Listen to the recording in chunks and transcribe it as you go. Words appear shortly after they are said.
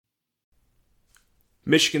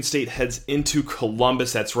Michigan State heads into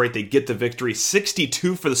Columbus. That's right, they get the victory.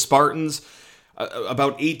 62 for the Spartans,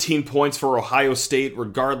 about 18 points for Ohio State.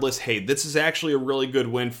 Regardless, hey, this is actually a really good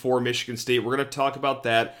win for Michigan State. We're going to talk about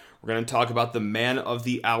that. We're going to talk about the man of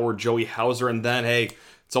the hour, Joey Hauser. And then, hey,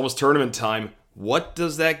 it's almost tournament time. What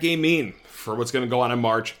does that game mean for what's going to go on in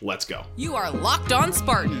March? Let's go. You are Locked On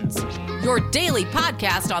Spartans, your daily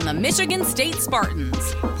podcast on the Michigan State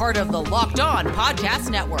Spartans, part of the Locked On Podcast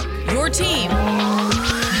Network, your team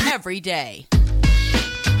every day.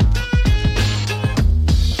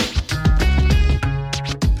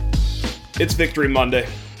 It's Victory Monday.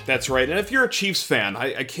 That's right. And if you're a Chiefs fan,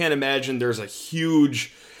 I can't imagine there's a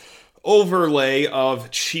huge overlay of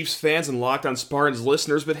Chiefs fans and Locked On Spartans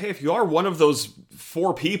listeners, but hey, if you are one of those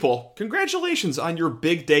 4 people, congratulations on your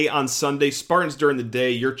big day on Sunday. Spartans during the day,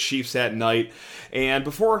 your Chiefs at night. And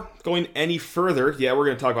before going any further, we're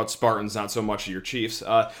going to talk about Spartans, not so much your Chiefs.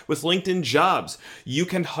 With LinkedIn Jobs, you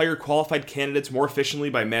can hire qualified candidates more efficiently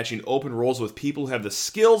by matching open roles with people who have the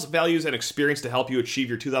skills, values, and experience to help you achieve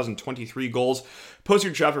your 2023 goals. Post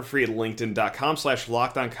your job for free at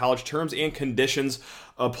linkedin.com/lockedoncollege. Terms and conditions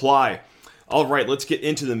apply. All right, let's get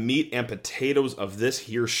into the meat and potatoes of this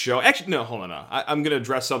here show. Actually, no, hold on. I'm going to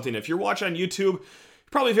address something. If you're watching on YouTube, you're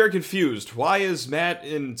probably very confused. Why is Matt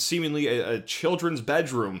in seemingly a children's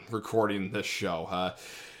bedroom recording this show?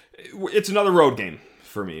 It's another road game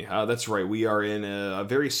for me. That's right. We are in a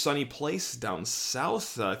very sunny place down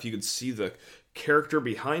south. If you could see the character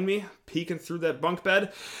behind me peeking through that bunk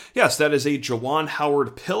bed. Yes, that is a Juwan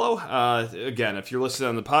Howard pillow. Again, if you're listening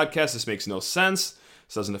on the podcast, this makes no sense.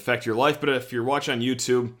 This doesn't affect your life, but if you're watching on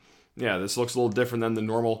YouTube, this looks a little different than the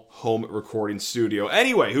normal home recording studio.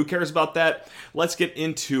 Anyway, who cares about that? Let's get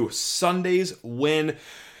into Sunday's win.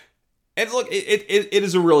 And look, it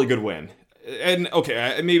is a really good win. And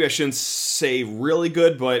okay, maybe I shouldn't say really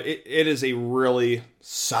good, but it is a really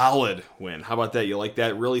solid win. How about that? You like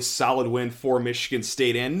that? Really solid win for Michigan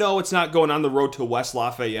State. And no, it's not going on the road to West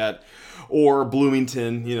Lafayette or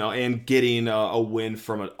Bloomington, and getting a win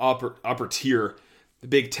from an upper tier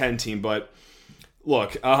Big Ten team. But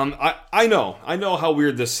look, I know how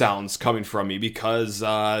weird this sounds coming from me because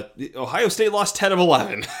Ohio State lost 10 of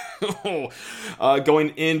 11 going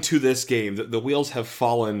into this game. The wheels have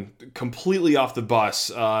fallen completely off the bus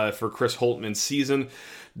for Chris Holtmann's season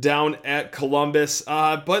down at Columbus.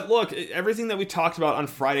 But look, everything that we talked about on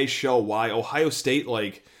Friday's show, why Ohio State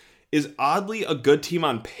is oddly a good team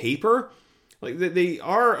on paper. They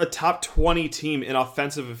are a top 20 team in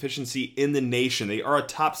offensive efficiency in the nation. They are a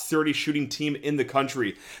top 30 shooting team in the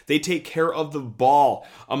country. They take care of the ball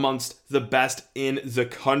amongst the best in the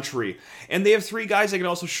country. And they have 3 guys that can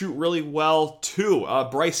also shoot really well, too.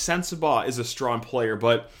 Bryce Sensabaugh is a strong player,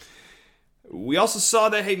 but we also saw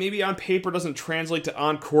that, hey, maybe on paper doesn't translate to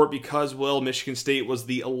on court because, Michigan State was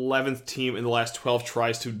the 11th team in the last 12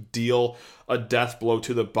 tries to deal a death blow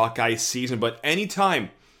to the Buckeye season. But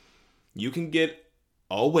anytime you can get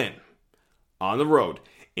a win on the road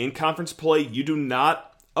in conference play, you do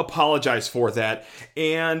not apologize for that.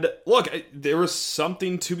 And look, there was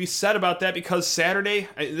something to be said about that because Saturday,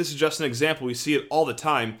 this is just an example, we see it all the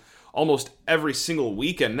time, almost every single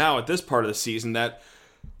weekend now at this part of the season, that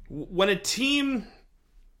when a team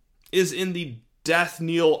is in the death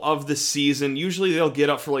knell of the season, usually they'll get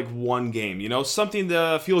up for one game, something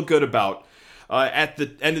to feel good about. At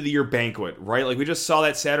the end of the year banquet, right? We just saw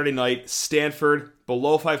that Saturday night. Stanford,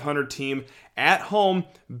 below 500 team, at home,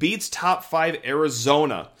 beats top 5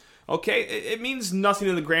 Arizona. Okay, it means nothing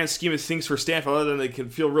in the grand scheme of things for Stanford other than they can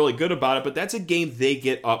feel really good about it, but that's a game they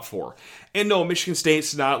get up for. And no, Michigan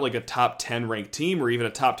State's not a top 10 ranked team or even a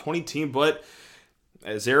top 20 team, but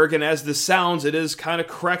as arrogant as this sounds, it is kind of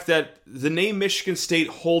correct that the name Michigan State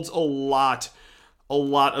holds a lot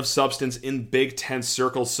of substance in Big Ten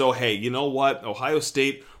circles. So, hey, you know what? Ohio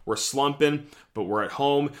State, we're slumping, but we're at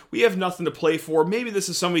home. We have nothing to play for. Maybe this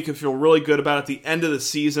is something we can feel really good about at the end of the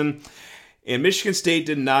season. And Michigan State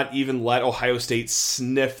did not even let Ohio State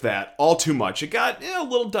sniff that all too much. It got a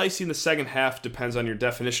little dicey in the second half. Depends on your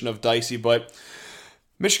definition of dicey, but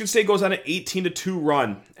Michigan State goes on an 18-2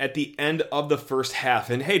 run at the end of the first half.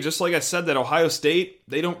 And hey, just like I said that Ohio State,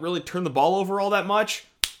 they don't really turn the ball over all that much.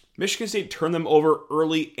 Michigan State turned them over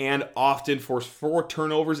early and often, forced 4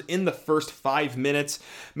 turnovers in the first 5 minutes,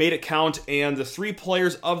 made it count, and the 3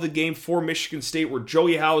 players of the game for Michigan State were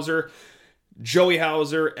Joey Hauser,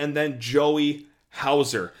 and then Joey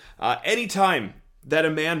Hauser. Anytime that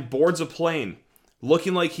a man boards a plane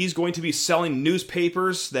looking like he's going to be selling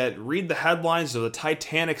newspapers that read the headlines of the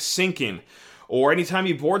Titanic sinking, or anytime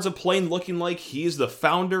he boards a plane looking like he's the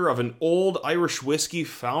founder of an old Irish whiskey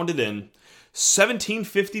founded in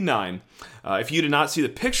 1759. If you did not see the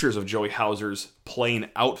pictures of Joey Hauser's playing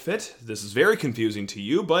outfit, this is very confusing to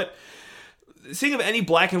you, but think of any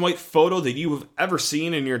black and white photo that you have ever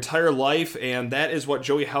seen in your entire life, and that is what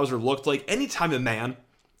Joey Hauser looked like. Anytime a man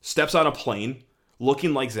steps on a plane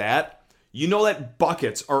looking like that, you know that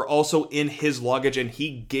buckets are also in his luggage, and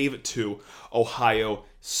he gave it to Ohio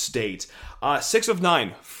State. 6 of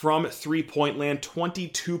 9 from three-point land,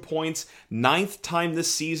 22 points, 9th time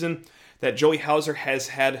this season that Joey Hauser has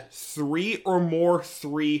had 3 or more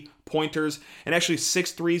three-pointers, and actually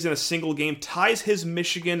 6 threes in a single game, ties his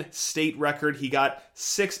Michigan State record. He got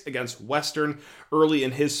 6 against Western early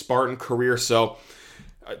in his Spartan career, so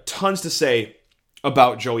tons to say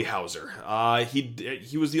about Joey Hauser.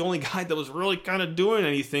 He was the only guy that was really kind of doing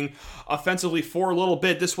anything offensively for a little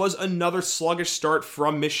bit. This was another sluggish start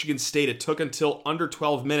from Michigan State. It took until under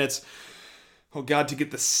 12 minutes, oh God, to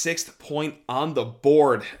get the 6th point on the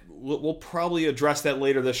board. We'll probably address that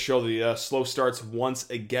later this show, the slow starts once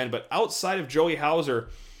again. But outside of Joey Hauser,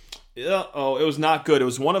 it was not good. It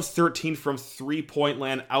was 1 of 13 from three-point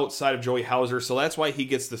land outside of Joey Hauser. So that's why he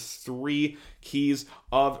gets the 3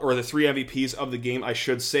 MVPs of the game, I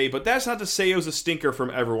should say. But that's not to say it was a stinker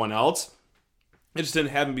from everyone else. It just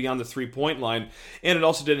didn't happen beyond the 3-point line. And it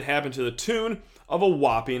also didn't happen to the tune of a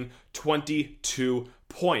whopping 22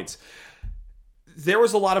 points. There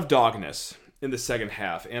was a lot of dogness in the second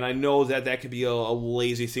half, and I know that could be a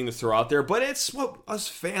lazy thing to throw out there, but it's what us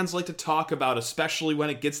fans like to talk about, especially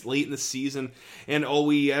when it gets late in the season, and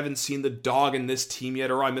we haven't seen the dog in this team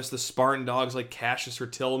yet, or I miss the Spartan dogs like Cassius or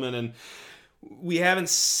Tillman, and we haven't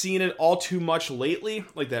seen it all too much lately.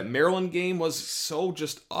 Like that Maryland game was so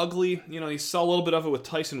just ugly. You saw a little bit of it with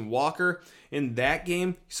Tyson Walker in that game.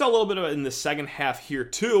 You saw a little bit of it in the second half here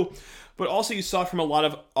too. But also you saw from a lot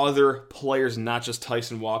of other players, not just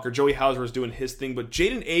Tyson Walker. Joey Hauser was doing his thing, but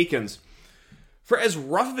Jaden Akins, for as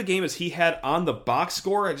rough of a game as he had on the box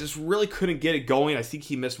score, I just really couldn't get it going. I think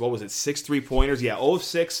he missed, 6 3-pointers? Yeah, 0 of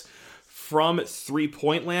 6 from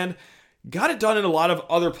three-point land. Got it done in a lot of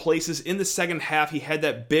other places. In the second half, he had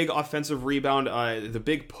that big offensive rebound, the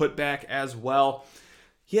big putback as well.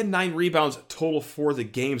 He had 9 rebounds total for the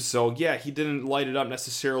game, so yeah, he didn't light it up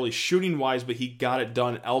necessarily shooting-wise, but he got it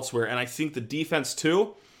done elsewhere. And I think the defense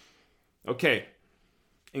too, okay,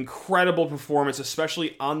 incredible performance,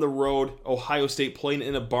 especially on the road. Ohio State playing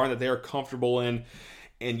in a barn that they are comfortable in,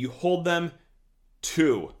 and you hold them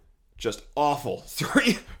to just awful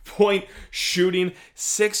 3-point shooting,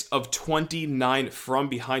 6 of 29 from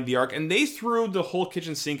behind the arc, and they threw the whole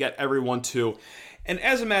kitchen sink at everyone too. And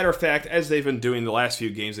as a matter of fact, as they've been doing the last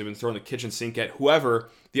few games, they've been throwing the kitchen sink at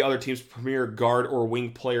whoever the other team's premier guard or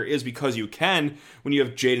wing player is, because you can when you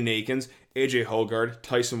have Jaden Akins, AJ Hoggard,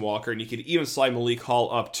 Tyson Walker, and you could even slide Malik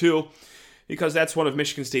Hall up too, because that's one of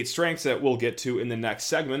Michigan State's strengths that we'll get to in the next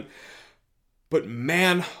segment. But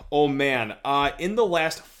man, oh man, in the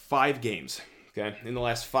last 5 games,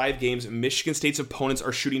 Michigan State's opponents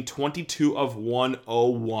are shooting 22 of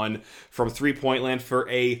 101 from three-point land for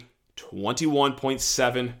a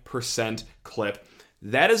 21.7% clip.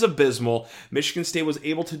 That is abysmal. Michigan State was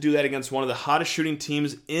able to do that against one of the hottest shooting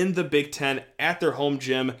teams in the Big Ten at their home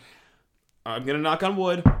gym. I'm going to knock on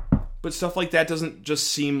wood, but stuff like that doesn't just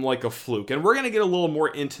seem like a fluke. And we're going to get a little more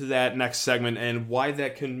into that next segment and why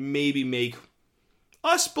that can maybe make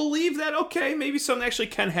us believe that, okay, maybe something actually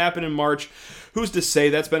can happen in March. Who's to say?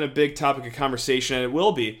 That's been a big topic of conversation, and it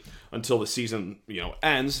will be until the season,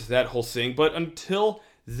 ends, that whole thing. But until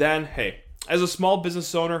then, hey, as a small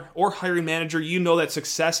business owner or hiring manager, you know that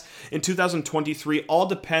success in 2023 all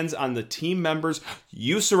depends on the team members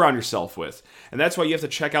you surround yourself with. And that's why you have to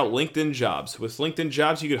check out LinkedIn Jobs. With LinkedIn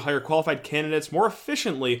Jobs, you can hire qualified candidates more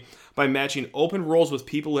efficiently by matching open roles with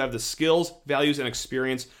people who have the skills, values, and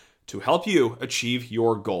experience to help you achieve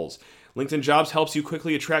your goals. LinkedIn Jobs helps you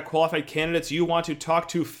quickly attract qualified candidates you want to talk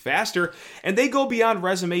to faster, and they go beyond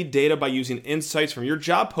resume data by using insights from your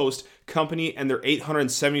job post, company, and their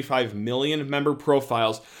 875 million member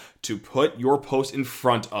profiles to put your post in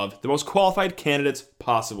front of the most qualified candidates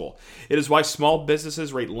possible. It is why small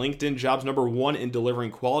businesses rate LinkedIn Jobs number 1 in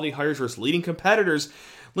delivering quality hires versus leading competitors.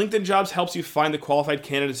 LinkedIn Jobs helps you find the qualified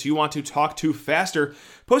candidates you want to talk to faster.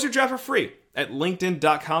 Post your job for free at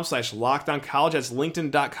linkedin.com/lockedoncollege. That's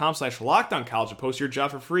linkedin.com/lockedoncollege to post your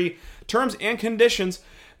job for free. Terms and conditions,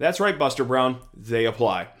 that's right, Buster Brown, they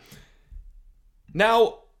apply.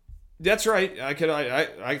 Now, that's right,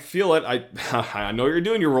 I feel it. I know what you're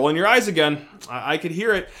doing. You're rolling your eyes again. I could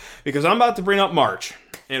hear it, because I'm about to bring up March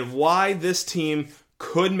and why this team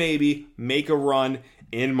could maybe make a run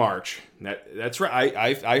in March. That's right.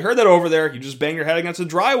 I heard that over there. You just banged your head against the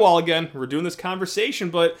drywall again. We're doing this conversation,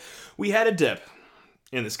 but we had a dip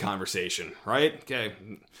in this conversation, right? Okay.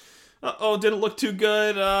 Didn't look too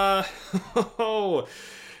good.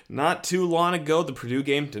 Not too long ago, the Purdue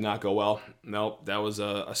game did not go well. Nope, that was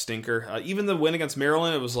a stinker. Even the win against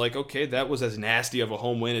Maryland, it was like, okay, that was as nasty of a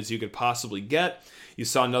home win as you could possibly get. You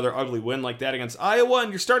saw another ugly win like that against Iowa,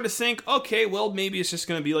 and you're starting to think, okay, well, maybe it's just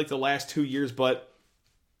going to be like the last 2 years, but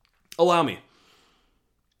allow me.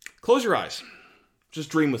 Close your eyes. Just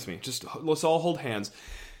dream with me. Just let's all hold hands.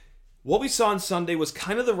 What we saw on Sunday was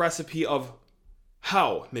kind of the recipe of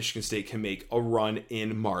how Michigan State can make a run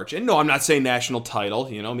in March. And no, I'm not saying national title.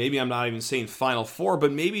 Maybe I'm not even saying Final Four,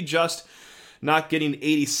 but maybe just not getting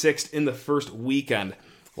 86th in the first weekend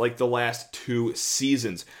like the last 2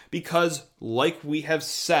 seasons. Because like we have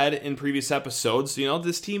said in previous episodes,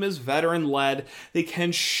 this team is veteran-led. They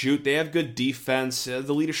can shoot. They have good defense.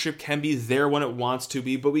 The leadership can be there when it wants to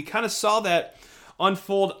be. But we kind of saw that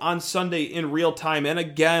unfold on Sunday in real time. And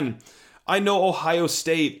again, I know Ohio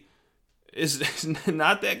State is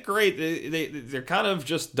not that great. They're kind of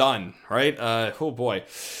just done, right? Oh boy.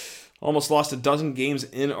 Almost lost a dozen games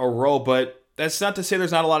in a row, but that's not to say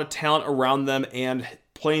there's not a lot of talent around them and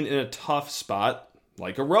playing in a tough spot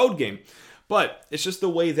like a road game. But it's just the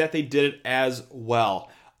way that they did it as well.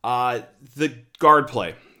 The guard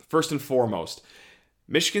play, first and foremost.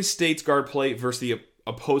 Michigan State's guard play versus the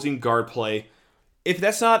opposing guard play. If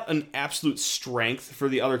that's not an absolute strength for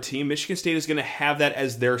the other team, Michigan State is going to have that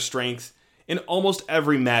as their strength in almost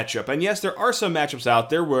every matchup. And yes, there are some matchups out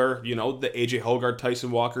there where, the A.J. Hoggard,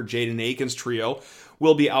 Tyson Walker, Jaden Akins trio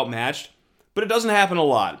will be outmatched, but it doesn't happen a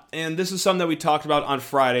lot. And this is something that we talked about on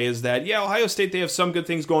Friday is that, Ohio State, they have some good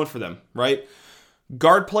things going for them, right?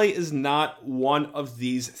 Guard play is not one of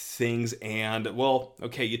these things. And,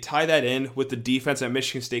 you tie that in with the defense that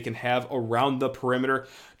Michigan State can have around the perimeter.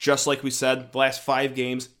 Just like we said, the last 5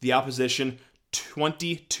 games, the opposition,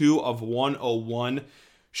 22 of 101,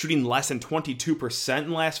 shooting less than 22% in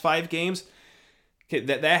the last 5 games. Okay,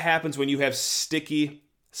 that happens when you have sticky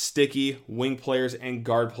wing players and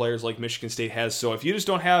guard players like Michigan State has. So if you just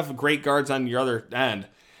don't have great guards on your other end,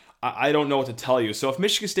 I don't know what to tell you. So if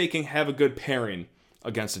Michigan State can have a good pairing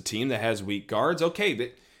against a team that has weak guards,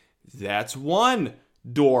 okay, that's one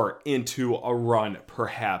door into a run,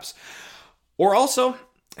 perhaps. Or also,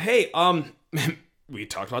 hey, we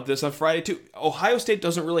talked about this on Friday too. Ohio State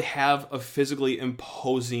doesn't really have a physically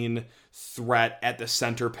imposing threat at the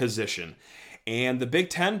center position. And the Big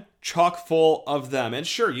Ten, chock full of them. And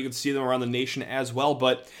sure, you can see them around the nation as well,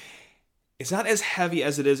 but it's not as heavy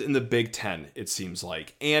as it is in the Big Ten, it seems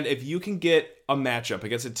like. And if you can get a matchup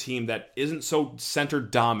against a team that isn't so center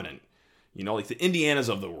dominant, like the Indianas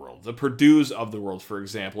of the world, the Purdues of the world, for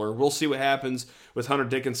example, or we'll see what happens with Hunter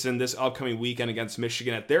Dickinson this upcoming weekend against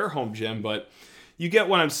Michigan at their home gym, but you get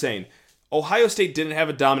what I'm saying. Ohio State didn't have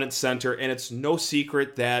a dominant center, and it's no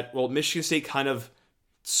secret that, Michigan State kind of,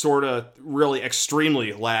 sort of, really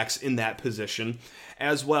extremely lacks in that position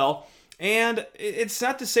as well. And it's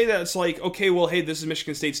not to say that it's like, okay, hey, this is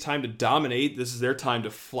Michigan State's time to dominate. This is their time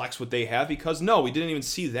to flex what they have, because no, we didn't even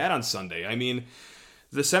see that on Sunday. I mean,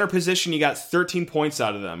 the center position, you got 13 points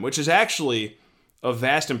out of them, which is actually a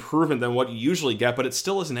vast improvement than what you usually get, but it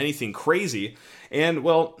still isn't anything crazy. And,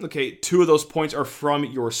 2 of those points are from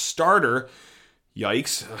your starter.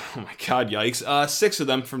 Yikes. Oh my God, yikes. 6 of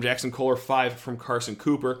them from Jackson Kohler, 5 from Carson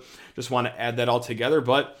Cooper. Just want to add that all together.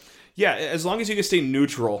 But yeah, as long as you can stay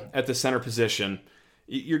neutral at the center position,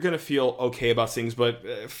 you're going to feel okay about things.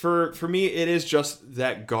 But for me, it is just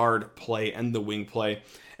that guard play and the wing play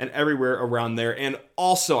and everywhere around there. And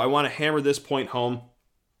also, I want to hammer this point home.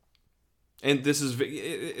 And this is,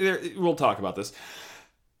 we'll talk about this.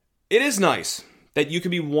 It is nice that you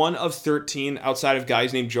could be one of 13 outside of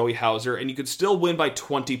guys named Joey Hauser, and you could still win by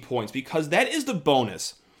 20 points, because that is the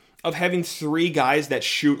bonus of having 3 guys that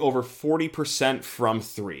shoot over 40% from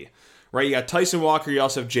 3. Right? You got Tyson Walker, you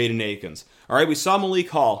also have Jaden Akins. All right, we saw Malik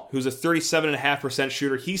Hall, who's a 37.5%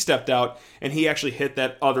 shooter. He stepped out, and he actually hit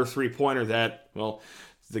that other 3-pointer that,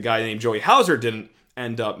 the guy named Joey Hauser didn't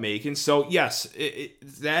end up making. So yes,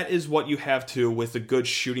 that is what you have to with the good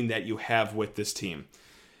shooting that you have with this team.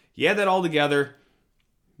 You add that all together,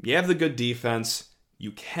 you have the good defense,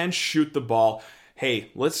 you can shoot the ball. Hey,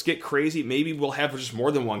 let's get crazy. Maybe we'll have just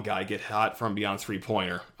more than one guy get hot from beyond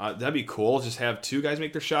 3-pointer. That'd be cool. Just have 2 guys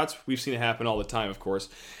make their shots. We've seen it happen all the time, of course.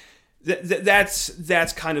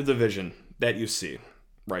 That's kind of the vision that you see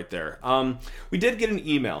right there. We did get an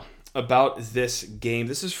email about this game.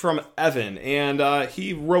 This is from Evan, and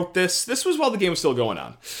he wrote this. This was while the game was still going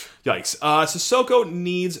on. Yikes. Sissoko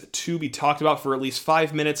needs to be talked about for at least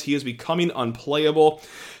 5 minutes. He is becoming unplayable.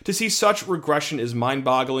 To see such regression is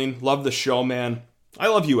mind-boggling. Love the show, man. I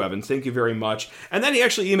love you, Evan. Thank you very much. And then he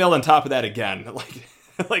actually emailed on top of that again,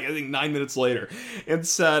 like I think 9 minutes later, and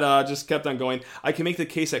said, just kept on going. I can make the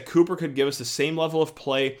case that Cooper could give us the same level of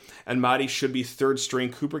play, and Mady should be third string.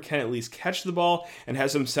 Cooper can at least catch the ball and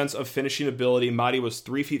has some sense of finishing ability. Mady was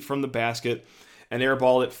 3 feet from the basket and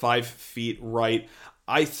airballed it 5 feet right.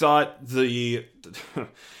 I thought the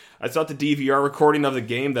DVR recording of the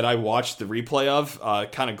game that I watched the replay of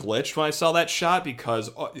kind of glitched when I saw that shot,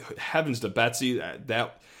 because heavens to Betsy,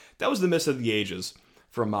 that was the miss of the ages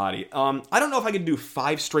from Mady. I don't know if I could do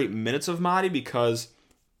 5 straight minutes of Mady, because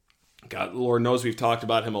God, Lord knows we've talked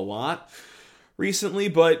about him a lot recently,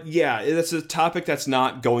 but yeah, it's a topic that's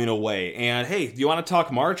not going away. And hey, do you want to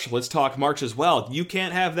talk March? Let's talk March as well. You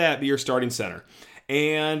can't have that be your starting center.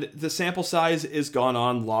 And the sample size is gone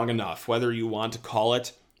on long enough, whether you want to call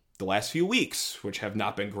it the last few weeks, which have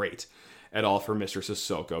not been great at all for Mr.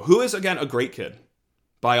 Sissoko, who is, again, a great kid.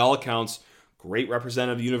 By all accounts, great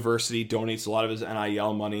representative university, donates a lot of his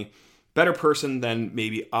NIL money. Better person than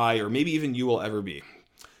maybe I or maybe even you will ever be.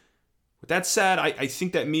 With that said, I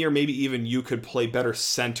think that me or maybe even you could play better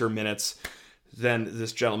center minutes than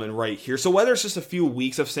this gentleman right here. So whether it's just a few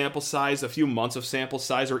weeks of sample size, a few months of sample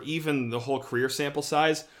size, or even the whole career sample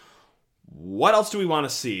size, what else do we want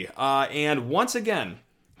to see? And once again,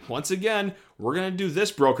 we're going to do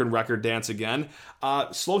this broken record dance again.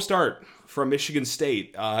 Slow start from Michigan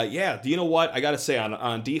State. Yeah, do you know what? I got to say,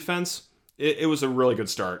 on defense, it was a really good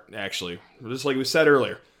start, actually. Just like we said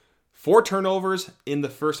earlier. 4 turnovers in the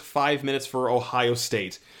first 5 minutes for Ohio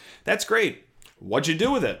State. That's great. What'd you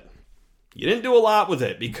do with it? You didn't do a lot with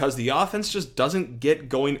it, because the offense just doesn't get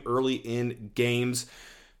going early in games.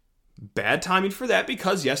 Bad timing for that,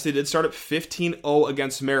 because yes, they did start at 15-0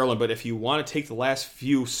 against Maryland, but if you want to take the last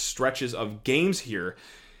few stretches of games here,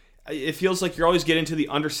 it feels like you're always getting to the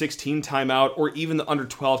under 16 timeout or even the under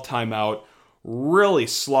 12 timeout really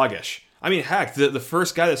sluggish. I mean, heck, the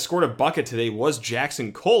first guy that scored a bucket today was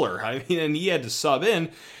Jackson Kohler. I mean, and he had to sub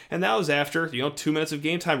in, and that was after, 2 minutes of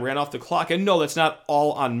game time ran off the clock. And no, that's not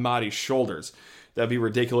all on Mady's shoulders. That'd be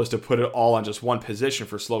ridiculous to put it all on just one position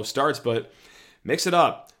for slow starts, but mix it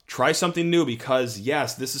up. Try something new, because,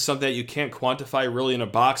 yes, this is something that you can't quantify really in a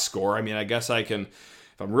box score. I mean, I guess I can,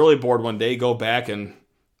 if I'm really bored one day, go back and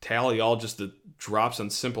tally all just the drops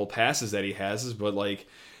on simple passes that he has. But, like,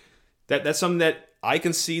 that's something that I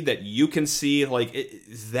can see, that you can see. Like,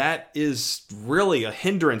 that is really a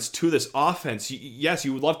hindrance to this offense. Yes,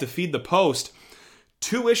 you would love to feed the post.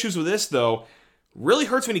 2 issues with this, though. Really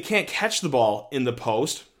hurts when you can't catch the ball in the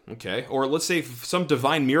post. Okay, or let's say if some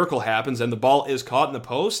divine miracle happens and the ball is caught in the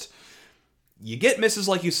post, you get misses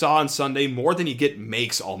like you saw on Sunday more than you get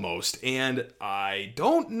makes almost. And I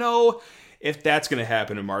don't know if that's going to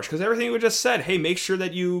happen in March, because everything we just said, hey, make sure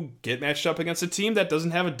that you get matched up against a team that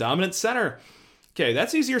doesn't have a dominant center. Okay,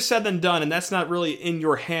 that's easier said than done, and that's not really in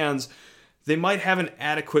your hands. They might have an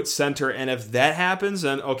adequate center, and if that happens,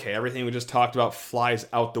 then okay, everything we just talked about flies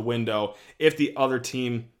out the window if the other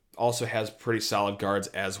team also has pretty solid guards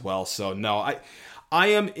as well. So no, I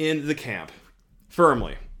am in the camp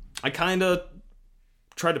firmly. I kind of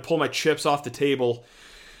tried to pull my chips off the table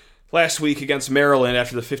last week against Maryland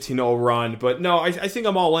after the 15-0 run, but no, I think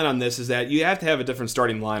I'm all in on this, is that you have to have a different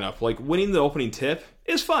starting lineup. Like, winning the opening tip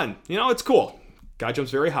is fun. It's cool. Guy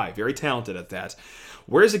jumps very high, very talented at that.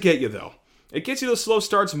 Where does it get you, though? It gets you those slow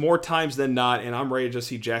starts more times than not, and I'm ready to just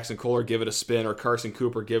see Jackson Kohler give it a spin or Carson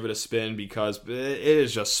Cooper give it a spin, because it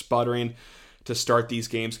is just sputtering to start these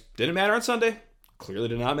games. Didn't matter on Sunday. Clearly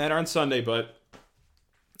did not matter on Sunday, but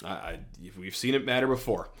we've seen it matter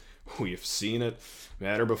before. We've seen it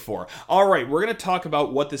matter before. All right, we're going to talk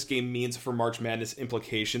about what this game means for March Madness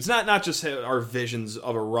implications. Not just our visions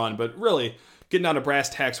of a run, but really getting down to brass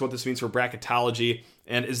tacks, what this means for bracketology.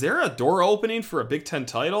 And is there a door opening for a Big Ten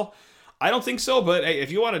title? I don't think so, but hey,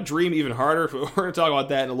 if you want to dream even harder, we're going to talk about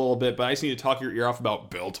that in a little bit, but I just need to talk your ear off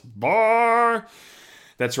about Built Bar.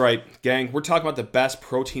 That's right, gang. We're talking about the best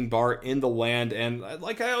protein bar in the land, and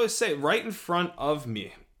like I always say, right in front of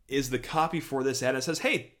me is the copy for this ad. It says,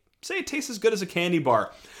 hey, say it tastes as good as a candy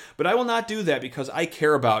bar, but I will not do that because I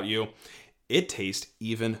care about you. It tastes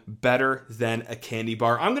even better than a candy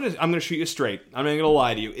bar. I'm gonna shoot you straight. I'm not gonna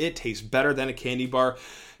lie to you. It tastes better than a candy bar.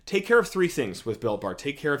 Take care of 3 things with Built Bar.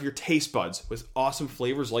 Take care of your taste buds with awesome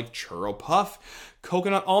flavors like Churro Puff,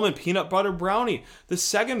 Coconut Almond, Peanut Butter Brownie. The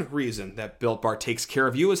second reason that Built Bar takes care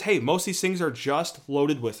of you is, hey, most of these things are just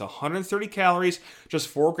loaded with 130 calories, just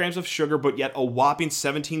 4 grams of sugar, but yet a whopping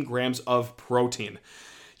 17 grams of protein.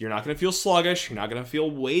 You're not going to feel sluggish. You're not going to feel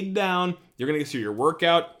weighed down. You're going to get through your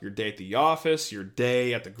workout, your day at the office, your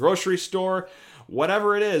day at the grocery store,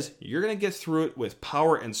 Whatever it is, you're going to get through it with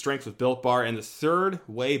power and strength with Built Bar. And the third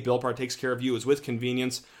way Built Bar takes care of you is with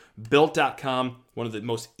convenience. Built.com, one of the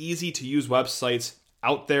most easy to use websites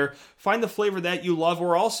out there. Find the flavor that you love,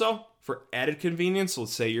 or also for added convenience,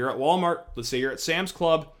 let's say you're at Walmart, let's say you're at Sam's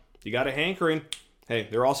Club, you got a hankering. Hey,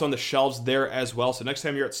 they're also on the shelves there as well. So next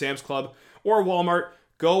time you're at Sam's Club or Walmart,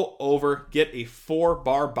 go over, get a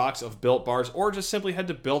 4-bar box of Built Bars, or just simply head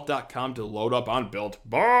to Built.com to load up on Built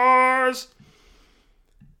Bars.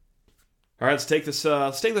 All right, let's take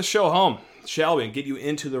this show home, shall we, and get you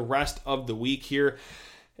into the rest of the week here.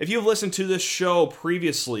 If you've listened to this show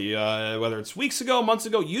previously, whether it's weeks ago, months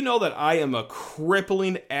ago, you know that I am a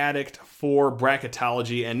crippling addict for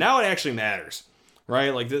bracketology, and now it actually matters, right?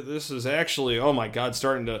 Like, this is actually, oh my God,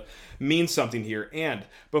 starting to mean something here. And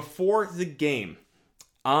before the game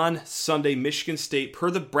on Sunday, Michigan State, per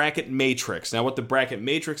the bracket matrix. Now, what the bracket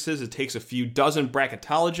matrix is, it takes a few dozen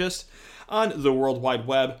bracketologists on the World Wide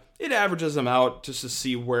Web. It averages them out just to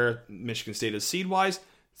see where Michigan State is seed-wise.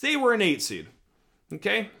 They were an 8 seed.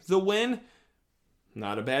 Okay, the win,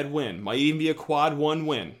 not a bad win. Might even be a quad 1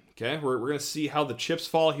 win. Okay, we're going to see how the chips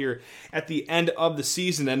fall here at the end of the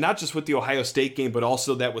season, and not just with the Ohio State game, but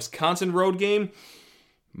also that Wisconsin road game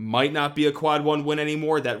might not be a quad 1 win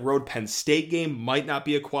anymore. That road Penn State game might not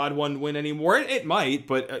be a quad 1 win anymore. It might,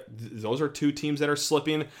 but those are two teams that are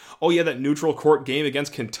slipping. Oh yeah, that neutral court game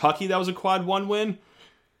against Kentucky, that was a quad 1 win.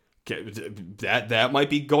 That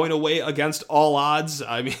might be going away against all odds.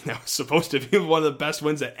 I mean, that was supposed to be one of the best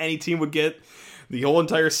wins that any team would get the whole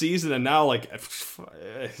entire season, and now, like,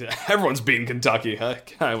 everyone's beating Kentucky. I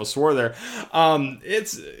almost swore there.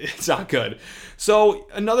 It's not good. So,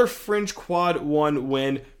 another fringe quad 1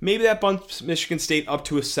 win. Maybe that bumps Michigan State up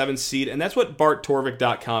to a 7 seed, and that's what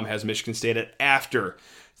BartTorvik.com has Michigan State at after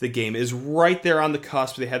the game. Is right there on the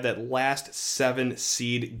cusp. They had that last 7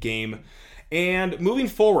 seed game. And moving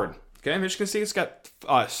forward, okay, Michigan State's got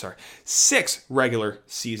 6 regular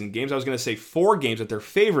season games. I was going to say 4 games that they're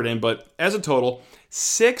favored in, but as a total,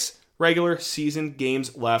 6 regular season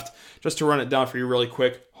games left. Just to run it down for you really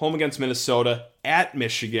quick, home against Minnesota, at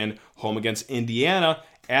Michigan, home against Indiana,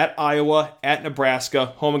 at Iowa, at Nebraska,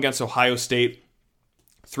 home against Ohio State.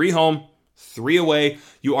 3 home, 3 away.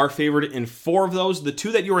 You are favored in 4 of those. The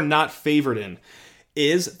 2 that you are not favored in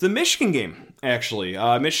is the Michigan game, actually.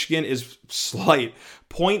 Michigan is slight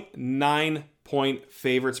 0.9 point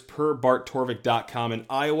favorites per BartTorvik.com, and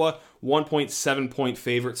Iowa 1.7 point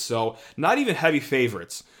favorites, so not even heavy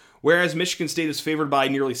favorites. Whereas Michigan State is favored by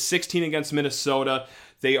nearly 16 against Minnesota.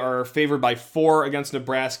 They are favored by 4 against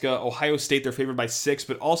Nebraska. Ohio State, they're favored by 6,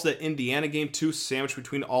 but also that Indiana game too, sandwiched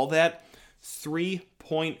between all that,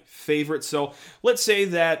 3-point favorite. So let's say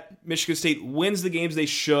that Michigan State wins the games they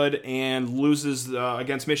should and loses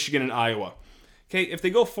against Michigan and Iowa. Okay, if they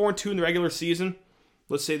go 4-2 in the regular season,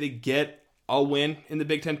 let's say they get a win in the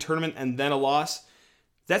Big Ten tournament and then a loss,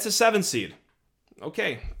 that's a 7 seed.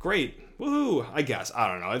 Okay, great. Woohoo, I guess. I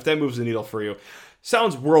don't know if that moves the needle for you.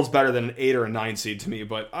 Sounds worlds better than an 8 or a 9 seed to me,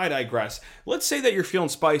 but I digress. Let's say that you're feeling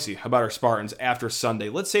spicy about our Spartans after Sunday.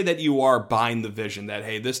 Let's say that you are buying the vision that,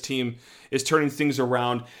 hey, this team is turning things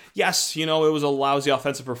around. Yes, it was a lousy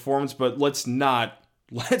offensive performance, but let's not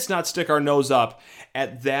stick our nose up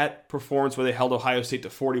at that performance where they held Ohio State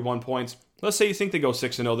to 41 points. Let's say you think they go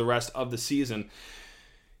 6-0 the rest of the season.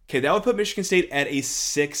 Okay, that would put Michigan State at a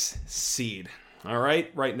 6 seed. All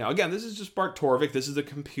right now. Again, this is just Bart Torvik. This is the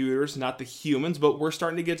computers, not the humans, but we're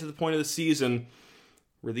starting to get to the point of the season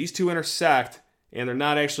where these two intersect, and they're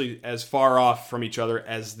not actually as far off from each other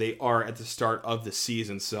as they are at the start of the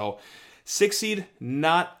season. So 6 seed,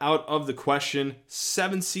 not out of the question.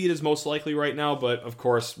 7 seed is most likely right now, but of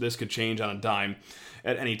course, this could change on a dime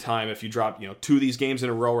at any time if you drop 2 of these games in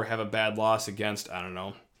a row or have a bad loss against, I don't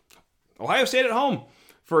know, Ohio State at home,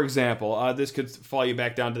 for example. This could fall you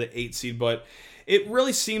back down to the 8 seed, but it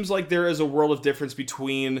really seems like there is a world of difference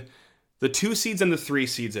between the 2 seeds and the 3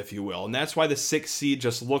 seeds, if you will. And that's why the 6 seed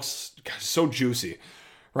just looks so juicy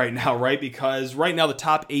right now, right? Because right now the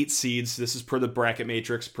top 8 seeds, this is per the bracket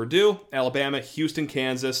matrix, Purdue, Alabama, Houston,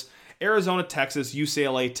 Kansas, Arizona, Texas,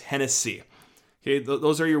 UCLA, Tennessee. Okay,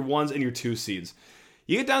 those are your 1s and your 2 seeds.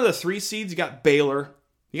 You get down to the 3 seeds, you got Baylor,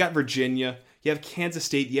 you got Virginia, you have Kansas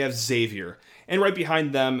State, you have Xavier. And right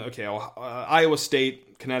behind them, okay, Iowa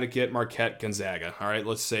State, Connecticut, Marquette, Gonzaga. All right,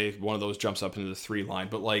 let's say one of those jumps up into the 3 line.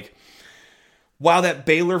 But while that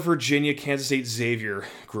Baylor, Virginia, Kansas State, Xavier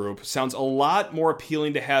group sounds a lot more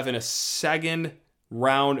appealing to have in a second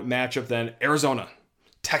round matchup than Arizona,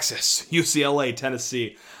 Texas, UCLA,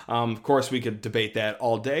 Tennessee. Of course, we could debate that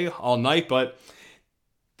all day, all night, but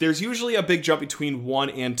there's usually a big jump between 1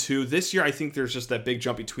 and 2. This year, I think there's just that big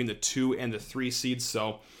jump between the 2 and the 3 seeds.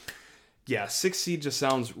 So, yeah, 6 seed just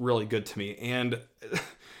sounds really good to me. And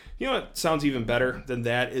you know what sounds even better than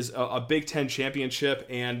that is a Big Ten championship.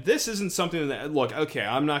 And this isn't something that, look, okay,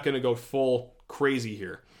 I'm not going to go full crazy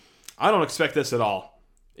here. I don't expect this at all,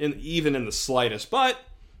 even in the slightest. But,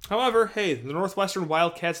 however, hey, the Northwestern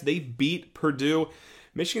Wildcats, they beat Purdue.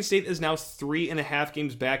 Michigan State is now 3.5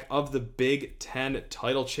 games back of the Big Ten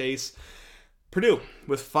title chase. Purdue,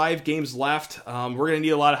 with 5 games left, we're going to need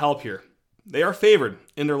a lot of help here. They are favored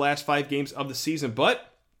in their last 5 games of the season,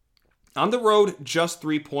 but on the road, just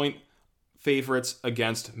 3-point favorites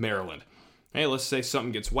against Maryland. Hey, let's say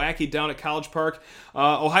something gets wacky down at College Park.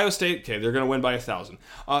 Ohio State, okay, they're going to win by 1,000.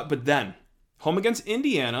 But then, home against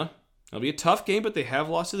Indiana, it'll be a tough game, but they have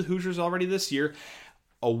lost to the Hoosiers already this year.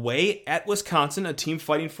 Away at Wisconsin, a team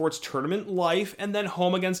fighting for its tournament life, and then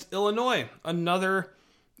home against Illinois, another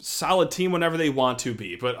solid team whenever they want to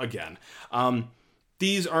be. But again,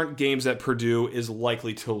 these aren't games that Purdue is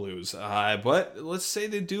likely to lose. But let's say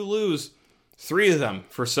they do lose 3 of them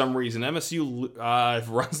for some reason. MSU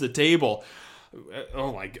runs the table.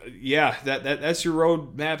 Oh my God. Yeah, that's your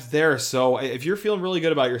road maps there. So if you're feeling really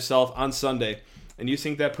good about yourself on Sunday and you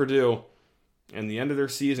think that Purdue and the end of their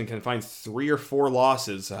season can find 3 or 4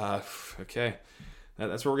 losses, okay,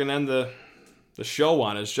 that's where we're going to end the show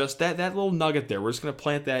on, is just that little nugget there. We're just going to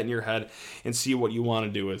plant that in your head and see what you want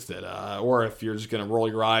to do with it. Or if you're just going to roll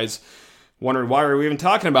your eyes, wondering why are we even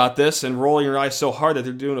talking about this, and rolling your eyes so hard that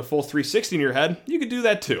they're doing a full 360 in your head, you could do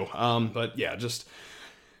that too. But yeah, just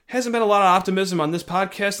hasn't been a lot of optimism on this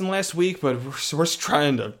podcast in the last week, but we're just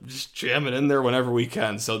trying to just jam it in there whenever we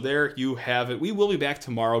can. So there you have it. We will be back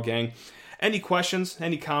tomorrow, gang. Any questions,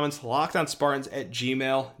 any comments,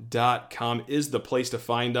 lockedonspartans@gmail.com is the place to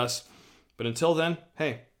find us. But until then,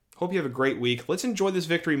 hey, hope you have a great week. Let's enjoy this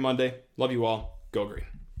Victory Monday. Love you all. Go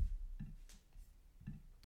Green.